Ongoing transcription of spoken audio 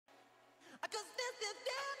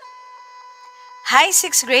Hi,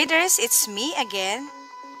 sixth graders, it's me again,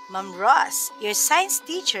 Ma'am Ross, your science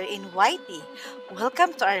teacher in YT.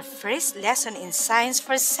 Welcome to our first lesson in science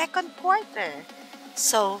for second quarter.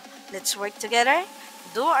 So, let's work together,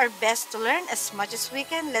 do our best to learn as much as we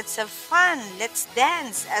can. Let's have fun, let's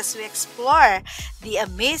dance as we explore the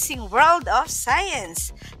amazing world of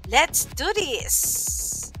science. Let's do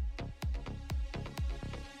this!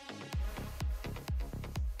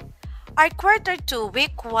 Our quarter 2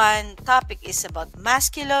 week 1 topic is about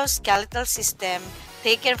musculo-skeletal system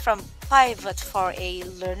taken from Pivot for a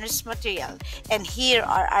learner's material, and here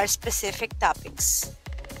are our specific topics.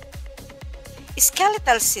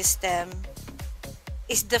 Skeletal system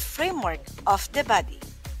is the framework of the body.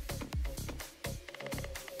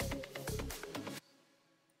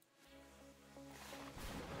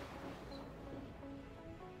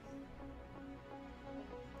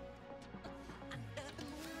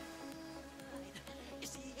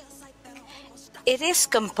 It is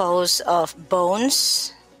composed of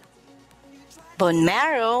bones, bone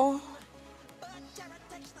marrow,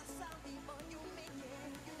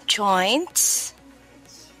 joints,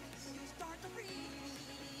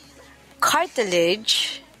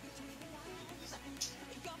 cartilage,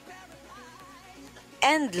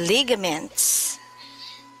 and ligaments.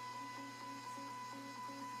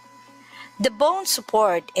 The bones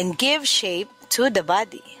support and give shape to the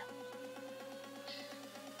body.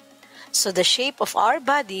 So the shape of our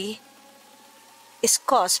body is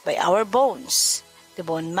caused by our bones. The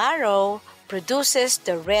bone marrow produces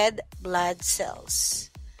the red blood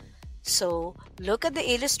cells. So look at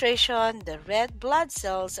the illustration. The red blood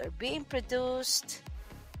cells are being produced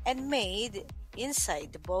and made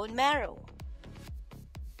inside the bone marrow.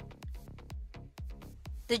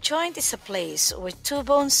 The joint is a place where two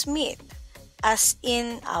bones meet, as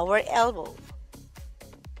in our elbow.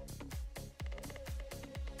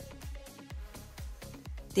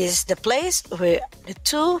 This is the place where the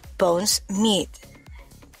two bones meet.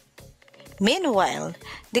 Meanwhile,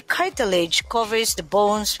 the cartilage covers the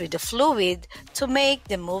bones with the fluid to make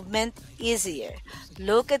the movement easier.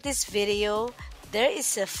 Look at this video. There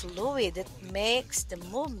is a fluid that makes the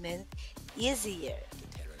movement easier.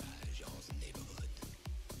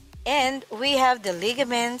 And we have the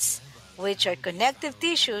ligaments, which are connective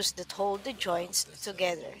tissues that hold the joints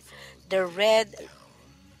together. The red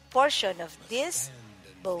portion of this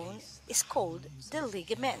bone is called the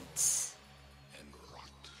ligaments.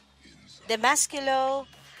 The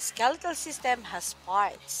musculo-skeletal system has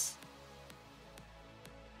parts.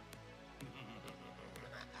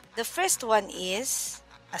 The first one is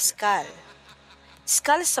a skull.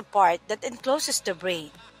 Skull is a part that encloses the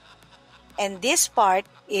brain, and this part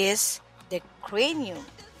is the cranium.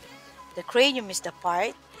 The cranium is the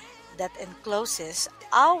part that encloses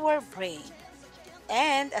our brain.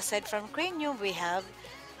 And aside from cranium, we have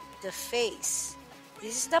the face.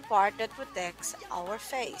 This is the part that protects our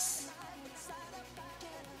face.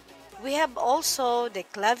 We have also the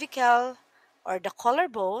clavicle or the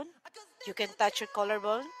collarbone. You can touch your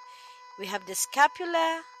collarbone. We have the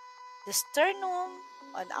scapula, the sternum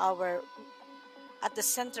at the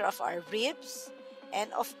center of our ribs,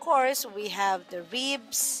 and of course we have the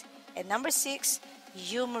ribs, and number 6,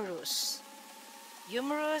 humerus.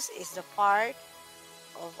 Humerus is the part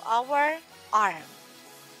of our arm.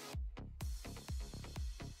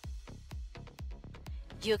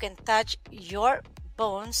 You can touch your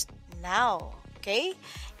bones now, okay?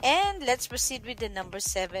 And let's proceed with the number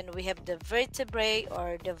 7. We have the vertebrae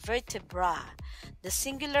or the vertebra. The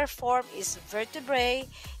singular form is vertebrae,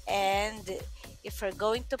 and if we're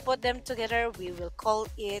going to put them together, we will call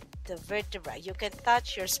it the vertebra. You can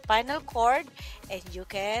touch your spinal cord and you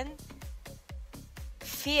can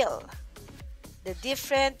feel the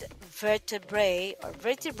different vertebrae or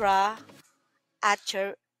vertebra at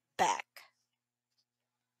your back.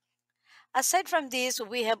 Aside from this,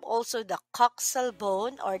 we have also the coxal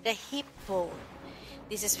bone or the hip bone.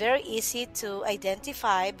 This is very easy to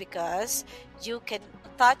identify because you can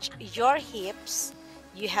touch your hips.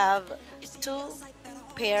 You have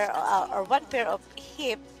one pair of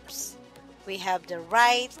hips. We have the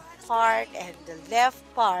right part and the left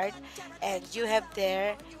part, and you have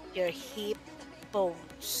there your hip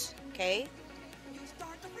bones. Okay?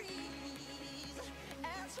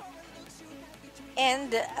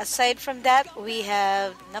 And aside from that, we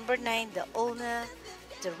have number 9, the ulna,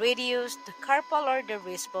 the radius, the carpal or the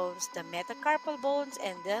wrist bones, the metacarpal bones,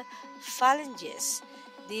 and the phalanges.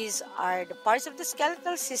 These are the parts of the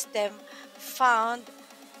skeletal system found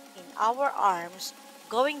in our arms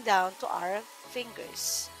going down to our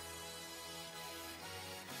fingers.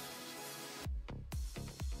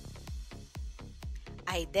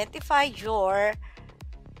 Identify your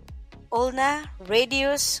ulna,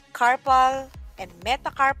 radius, carpal, and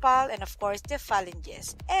metacarpal, and of course the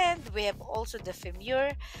phalanges. And we have also the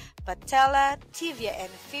femur, patella, tibia, and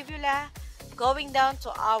fibula. Going down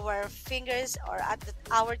to our fingers or at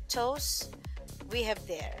our toes, we have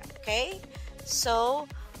there. Okay, so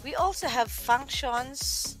we also have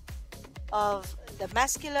functions of the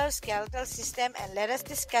musculoskeletal system, and let us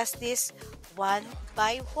discuss this one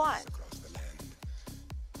by one.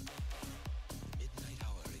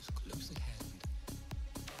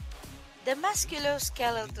 The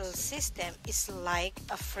musculoskeletal system is like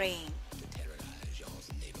a frame.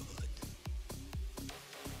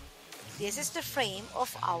 This is the frame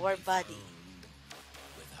of our body.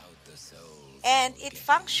 And it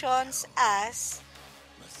functions as,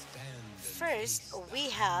 first,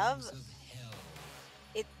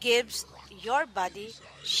 it gives your body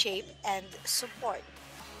shape and support.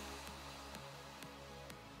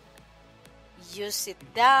 You sit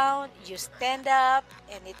down, you stand up,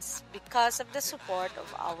 and it's because of the support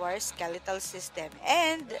of our skeletal system.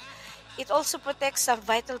 And it also protects some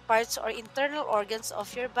vital parts or internal organs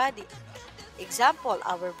of your body. Example,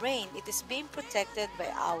 our brain, it is being protected by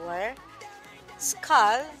our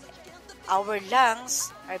skull. Our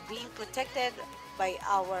lungs are being protected by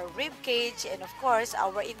our rib cage, and of course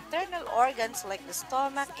our internal organs like the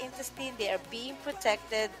stomach, intestine, they are being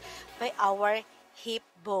protected by our hip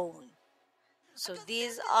bone. So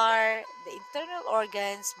these are the internal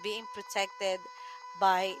organs being protected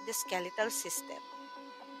by the skeletal system.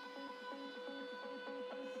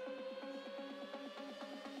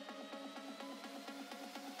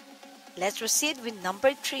 Let's proceed with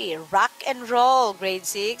number 3, rock and roll, grade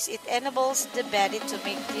 6. It enables the body to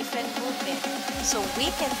make different movements. So we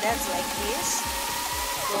can dance like this.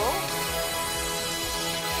 Go,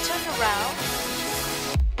 turn around,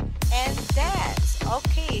 and dance.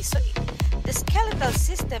 Okay, so the skeletal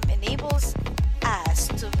system enables us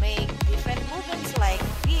to make different movements like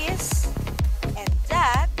this and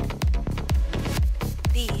that,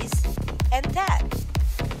 this and that.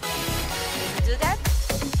 Can you do that?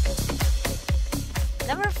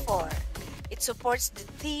 Number 4, it supports the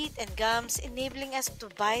teeth and gums, enabling us to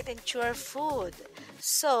bite and chew our food.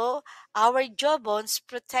 So our jaw bones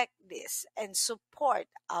protect this and support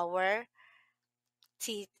our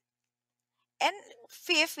teeth. And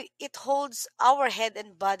 5th, it holds our head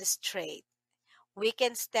and body straight. We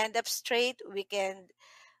can stand up straight, we can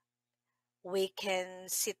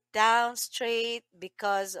sit down straight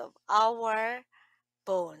because of our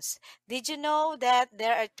bones. Did you know that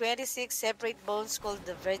there are 26 separate bones called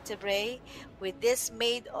the vertebrae, with this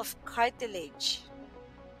made of cartilage?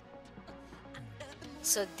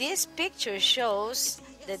 So this picture shows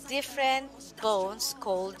the different bones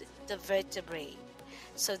called the vertebrae.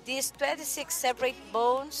 So these 26 separate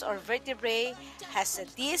bones or vertebrae has a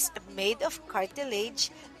disc made of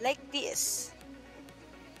cartilage like this.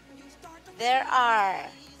 There are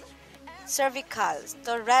cervical,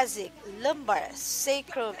 thoracic, lumbar,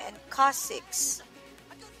 sacrum, and coccyx.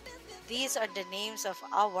 These are the names of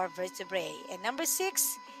our vertebrae. And number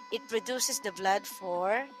 6, it produces the blood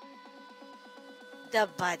for the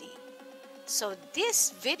body. So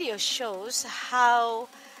this video shows how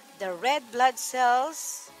the red blood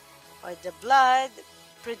cells or the blood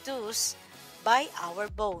produced by our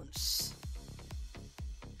bones.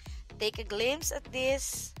 Take a glimpse at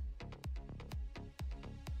this.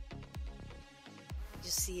 You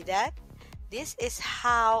see that? This is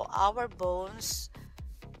how our bones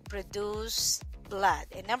produce blood.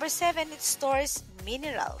 And number 7, it stores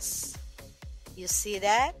minerals. You see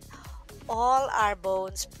that? All our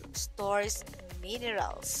bones stores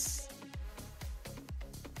minerals.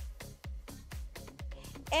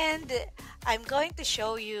 And I'm going to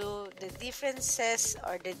show you the differences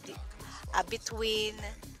or between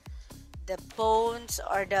the bones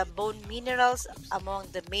or the bone minerals among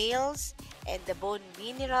the males and the bone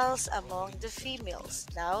minerals among the females.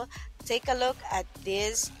 Now, take a look at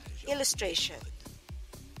this illustration.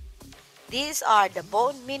 These are the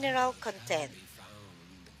bone mineral content.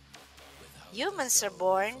 Humans are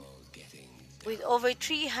born with over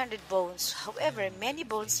 300 bones. However, many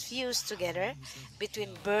bones fuse together between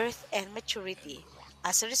birth and maturity.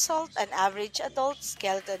 As a result, an average adult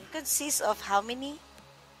skeleton consists of how many?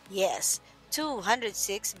 Yes,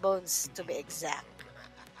 206 bones to be exact.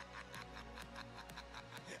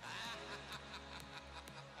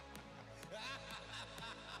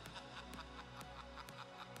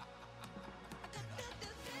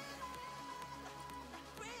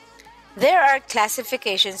 There are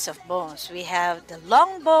classifications of bones. We have the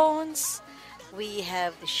long bones, we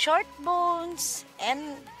have the short bones,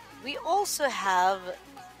 and we also have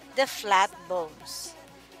the flat bones.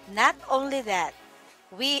 Not only that,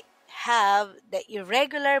 we have the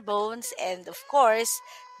irregular bones, and of course,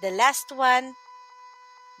 the last one,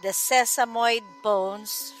 the sesamoid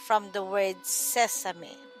bones from the word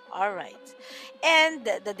sesame. All right. And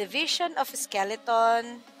the division of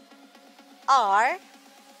skeleton are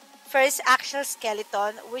first axial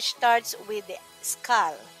skeleton, which starts with the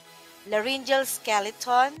skull, laryngeal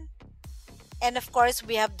skeleton, and of course,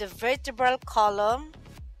 we have the vertebral column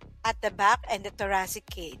at the back and the thoracic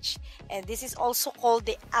cage. And this is also called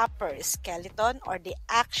the upper skeleton or the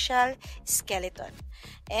axial skeleton.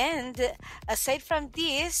 And aside from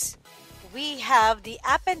this, we have the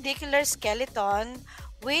appendicular skeleton,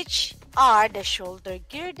 which are the shoulder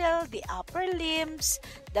girdle, the upper limbs,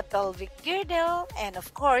 the pelvic girdle, and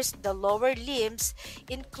of course, the lower limbs.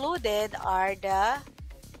 Included are the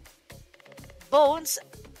bones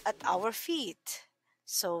at our feet.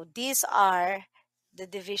 So these are the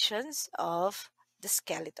divisions of the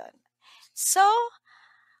skeleton. So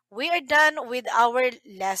we are done with our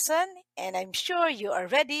lesson, and I'm sure you are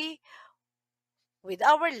ready with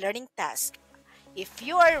our learning task. If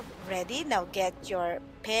you are ready, now get your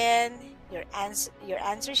pen, your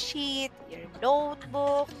answer sheet, your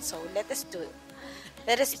notebook. So let us do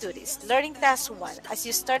this. Learning task 1. As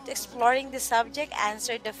you start exploring the subject,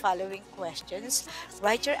 answer the following questions.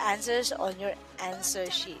 Write your answers on your answer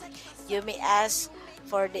sheet. You may ask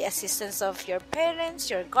for the assistance of your parents,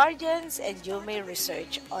 your guardians, and you may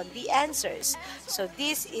research on the answers. So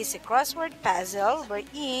this is a crossword puzzle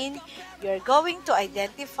wherein you're going to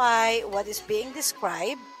identify what is being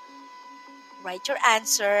described, write your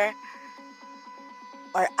answer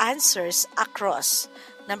or answers across.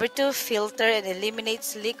 Number 2, filter and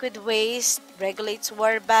eliminates liquid waste, regulates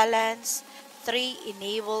water balance. 3,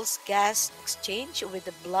 enables gas exchange with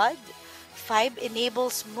the blood. 5,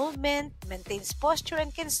 enables movement, maintains posture,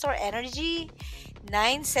 and can store energy.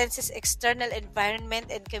 9, senses external environment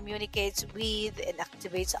and communicates with and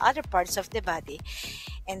activates other parts of the body.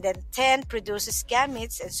 And then 10, produces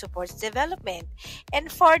gametes and supports development.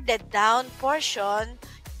 And for the down portion,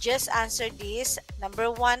 just answer this. Number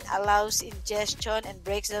 1, allows ingestion and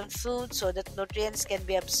breaks down food so that nutrients can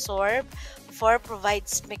be absorbed. 4,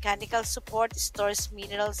 provides mechanical support, stores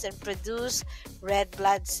minerals, and produce red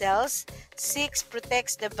blood cells. 6,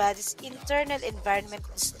 protects the body's internal environment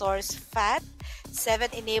and stores fat. 7,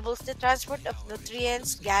 enables the transport of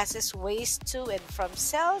nutrients, gases, waste to and from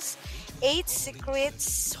cells. 8,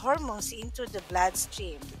 secretes hormones into the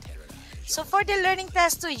bloodstream. So for the learning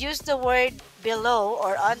task, to use the word below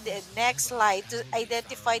or on the next slide to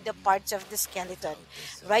identify the parts of the skeleton.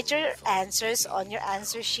 Write your answers on your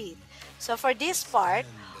answer sheet. So for this part,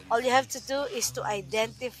 all you have to do is to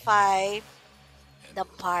identify the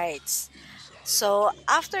parts. So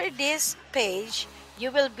after this page,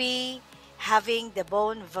 you will be having the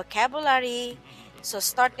bone vocabulary. So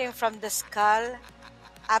starting from the skull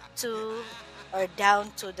up to or down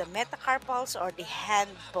to the metacarpals or the hand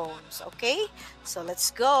bones. Okay, so let's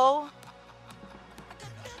go.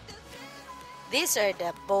 These are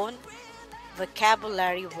the bone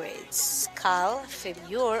vocabulary words: skull,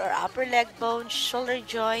 femur or upper leg bone, shoulder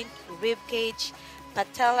joint, rib cage,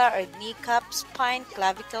 patella or kneecap, spine,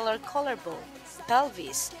 clavicle or collarbone,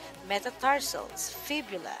 pelvis, metatarsals,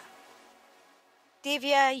 fibula,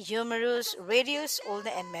 tibia, humerus, radius,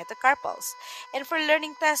 ulna, and metacarpals. And for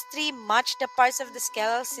learning task 3, match the parts of the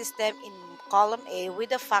skeletal system in column A with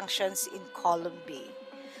the functions in column B.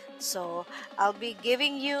 So I'll be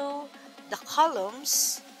giving you the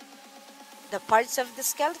columns, the parts of the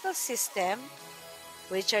skeletal system,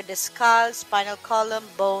 which are the skull, spinal column,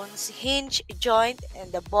 bones, hinge, joint,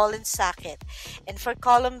 and the ball and socket. And for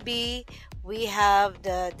column B, we have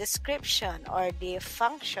the description or the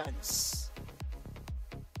functions.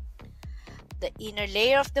 The inner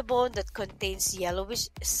layer of the bone that contains yellowish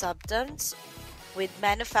substance with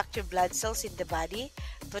manufactured blood cells in the body,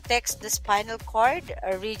 protects the spinal cord,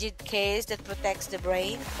 a rigid case that protects the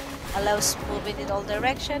brain, allows movement in all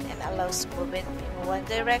directions, and allows movement in one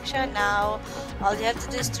direction. Now, all you have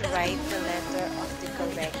to do is to write the letter of the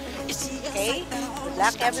correct words. Okay? Good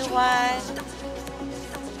luck, everyone!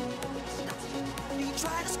 You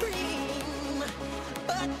try to scream,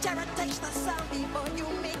 but terror takes the sound before you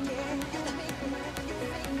make it.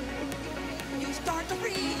 You start to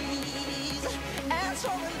freeze, as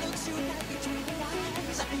horror looks you right between the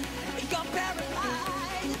eyes. You're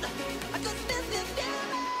paralyzed, cause this is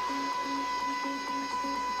scary.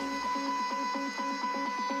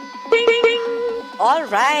 All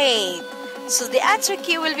right. So the answer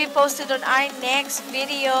key will be posted on our next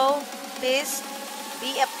video. Please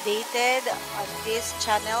be updated on this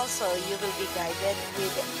channel so you will be guided with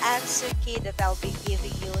the answer key that I'll be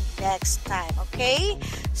giving you next time. Okay?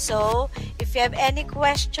 So, if you have any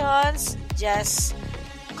questions, just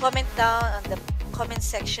comment down on the comment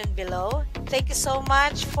section below. Thank you so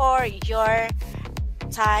much for your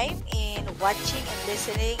time in watching and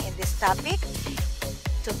listening in this topic.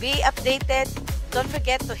 To be updated, don't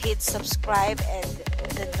forget to hit subscribe and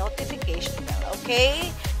the notification bell,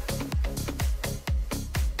 okay?